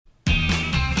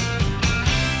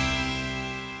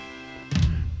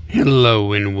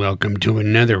Hello and welcome to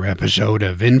another episode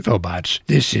of Infobots.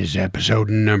 This is episode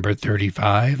number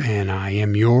 35 and I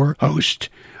am your host,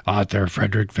 author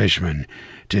Frederick Fishman.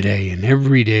 Today and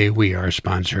every day we are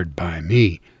sponsored by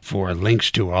me. For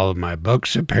links to all of my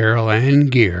books, apparel,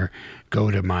 and gear,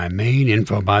 go to my main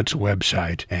Infobots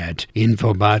website at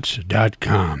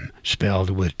infobots.com, spelled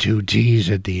with 2 T's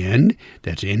at the end.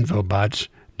 That's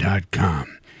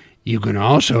infobots.com. You can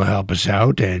also help us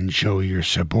out and show your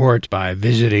support by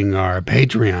visiting our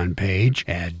Patreon page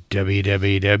at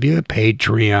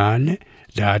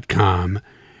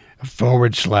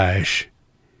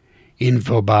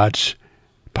www.patreon.com/Infobots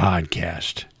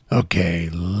podcast. Okay,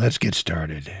 let's get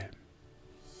started.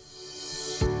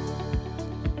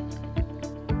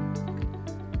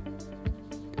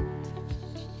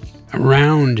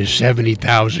 Around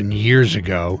 70,000 years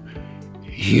ago,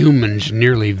 humans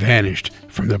nearly vanished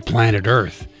from the planet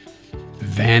Earth,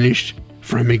 vanished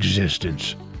from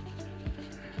existence.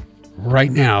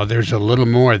 Right now, there's a little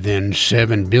more than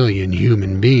 7 billion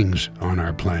human beings on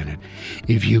our planet.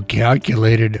 If you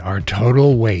calculated our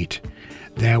total weight,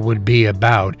 that would be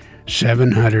about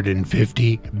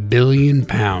 750 billion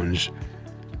pounds,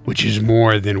 which is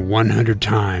more than 100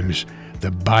 times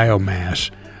the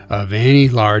biomass of any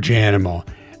large animal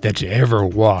that's ever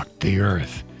walked the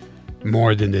earth.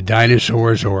 More than the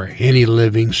dinosaurs or any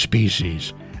living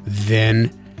species,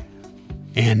 then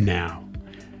and now.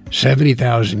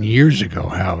 70,000 years ago,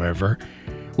 however,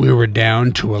 we were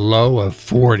down to a low of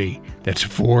 40, that's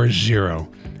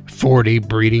 40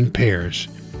 breeding pairs,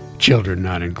 children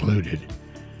not included.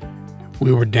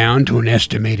 We were down to an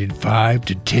estimated 5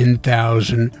 to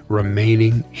 10,000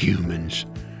 remaining humans.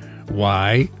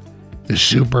 Why? The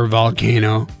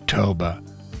supervolcano Toba.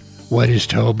 What is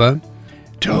Toba?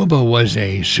 Toba was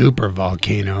a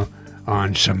supervolcano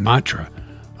on Sumatra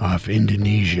off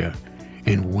Indonesia,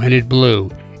 and when it blew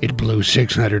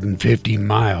 650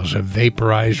 miles of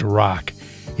vaporized rock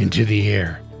into the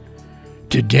air.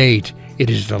 To date,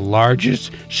 it is the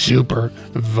largest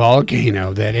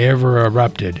supervolcano that ever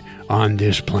erupted on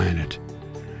this planet.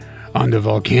 On the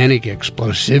Volcanic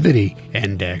Explosivity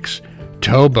Index,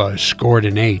 Toba scored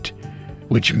an 8,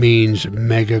 which means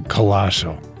mega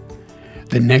colossal.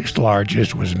 The next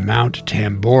largest was Mount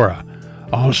Tambora,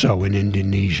 also in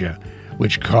Indonesia,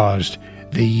 which caused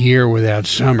the year without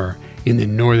summer in the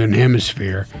northern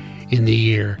hemisphere in the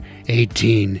year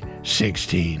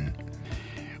 1816.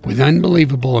 With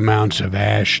unbelievable amounts of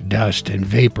ash, dust, and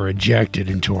vapor ejected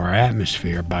into our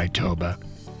atmosphere by Toba,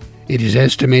 it is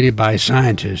estimated by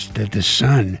scientists that the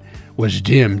sun was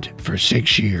dimmed for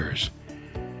 6 years.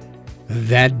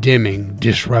 That dimming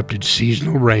disrupted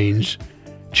seasonal rains,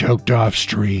 choked off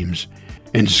streams,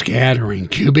 and scattering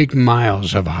cubic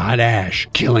miles of hot ash,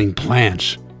 killing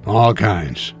plants, all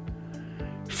kinds.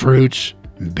 Fruits,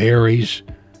 berries,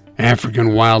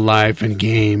 African wildlife and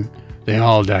game, they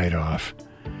all died off.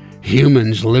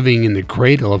 Humans living in the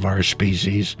cradle of our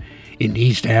species in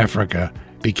East Africa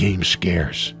became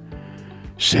scarce.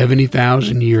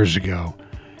 70,000 years ago,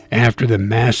 after the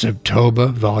massive Toba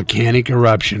volcanic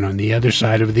eruption on the other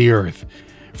side of the earth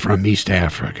from East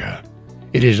Africa.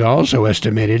 It is also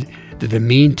estimated that the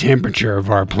mean temperature of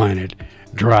our planet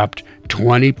dropped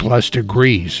 20 plus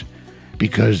degrees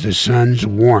because the sun's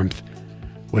warmth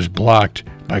was blocked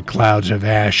by clouds of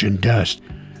ash and dust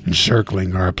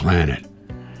encircling our planet.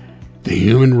 The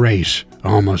human race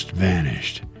almost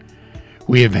vanished.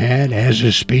 We have had, as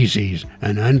a species,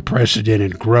 an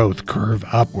unprecedented growth curve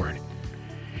upward.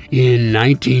 In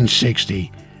 1960,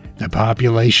 the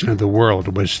population of the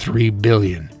world was 3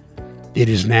 billion. It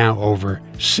is now over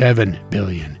 7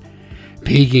 billion,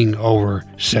 peaking over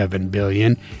 7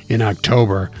 billion in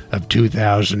October of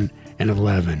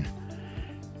 2011.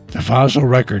 The fossil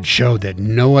records show that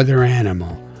no other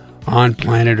animal on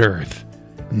planet Earth,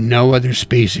 no other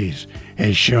species,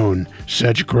 has shown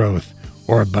such growth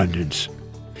or abundance.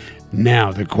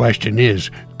 Now the question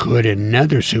is, could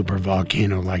another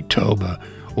supervolcano like Toba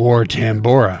or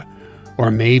Tambora,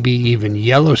 or maybe even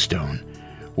Yellowstone,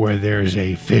 where there's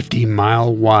a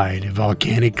 50-mile wide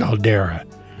volcanic caldera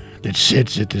that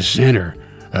sits at the center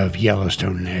of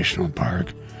Yellowstone National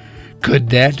Park, could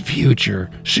that future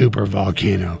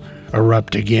supervolcano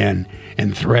erupt again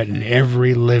and threaten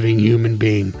every living human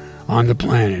being on the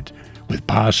planet with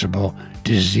possible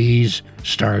disease,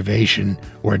 starvation,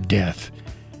 or death?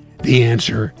 The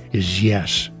answer is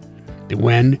yes.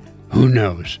 When? Who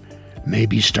knows?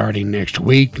 Maybe starting next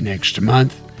week, next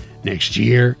month, next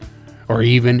year, or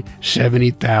even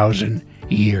 70,000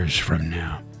 years from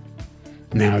now.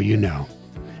 Now you know.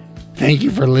 Thank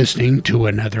you for listening to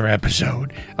another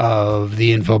episode of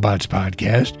the Infobots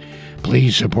podcast.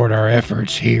 Please support our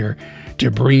efforts here to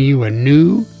bring you a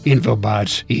new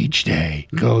Infobots each day.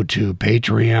 Go to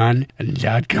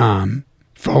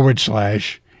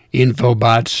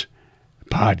patreon.com/Infobots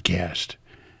podcast.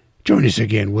 Join us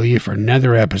again, will you, for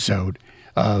another episode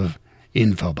of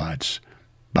Infobots.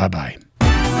 Bye-bye.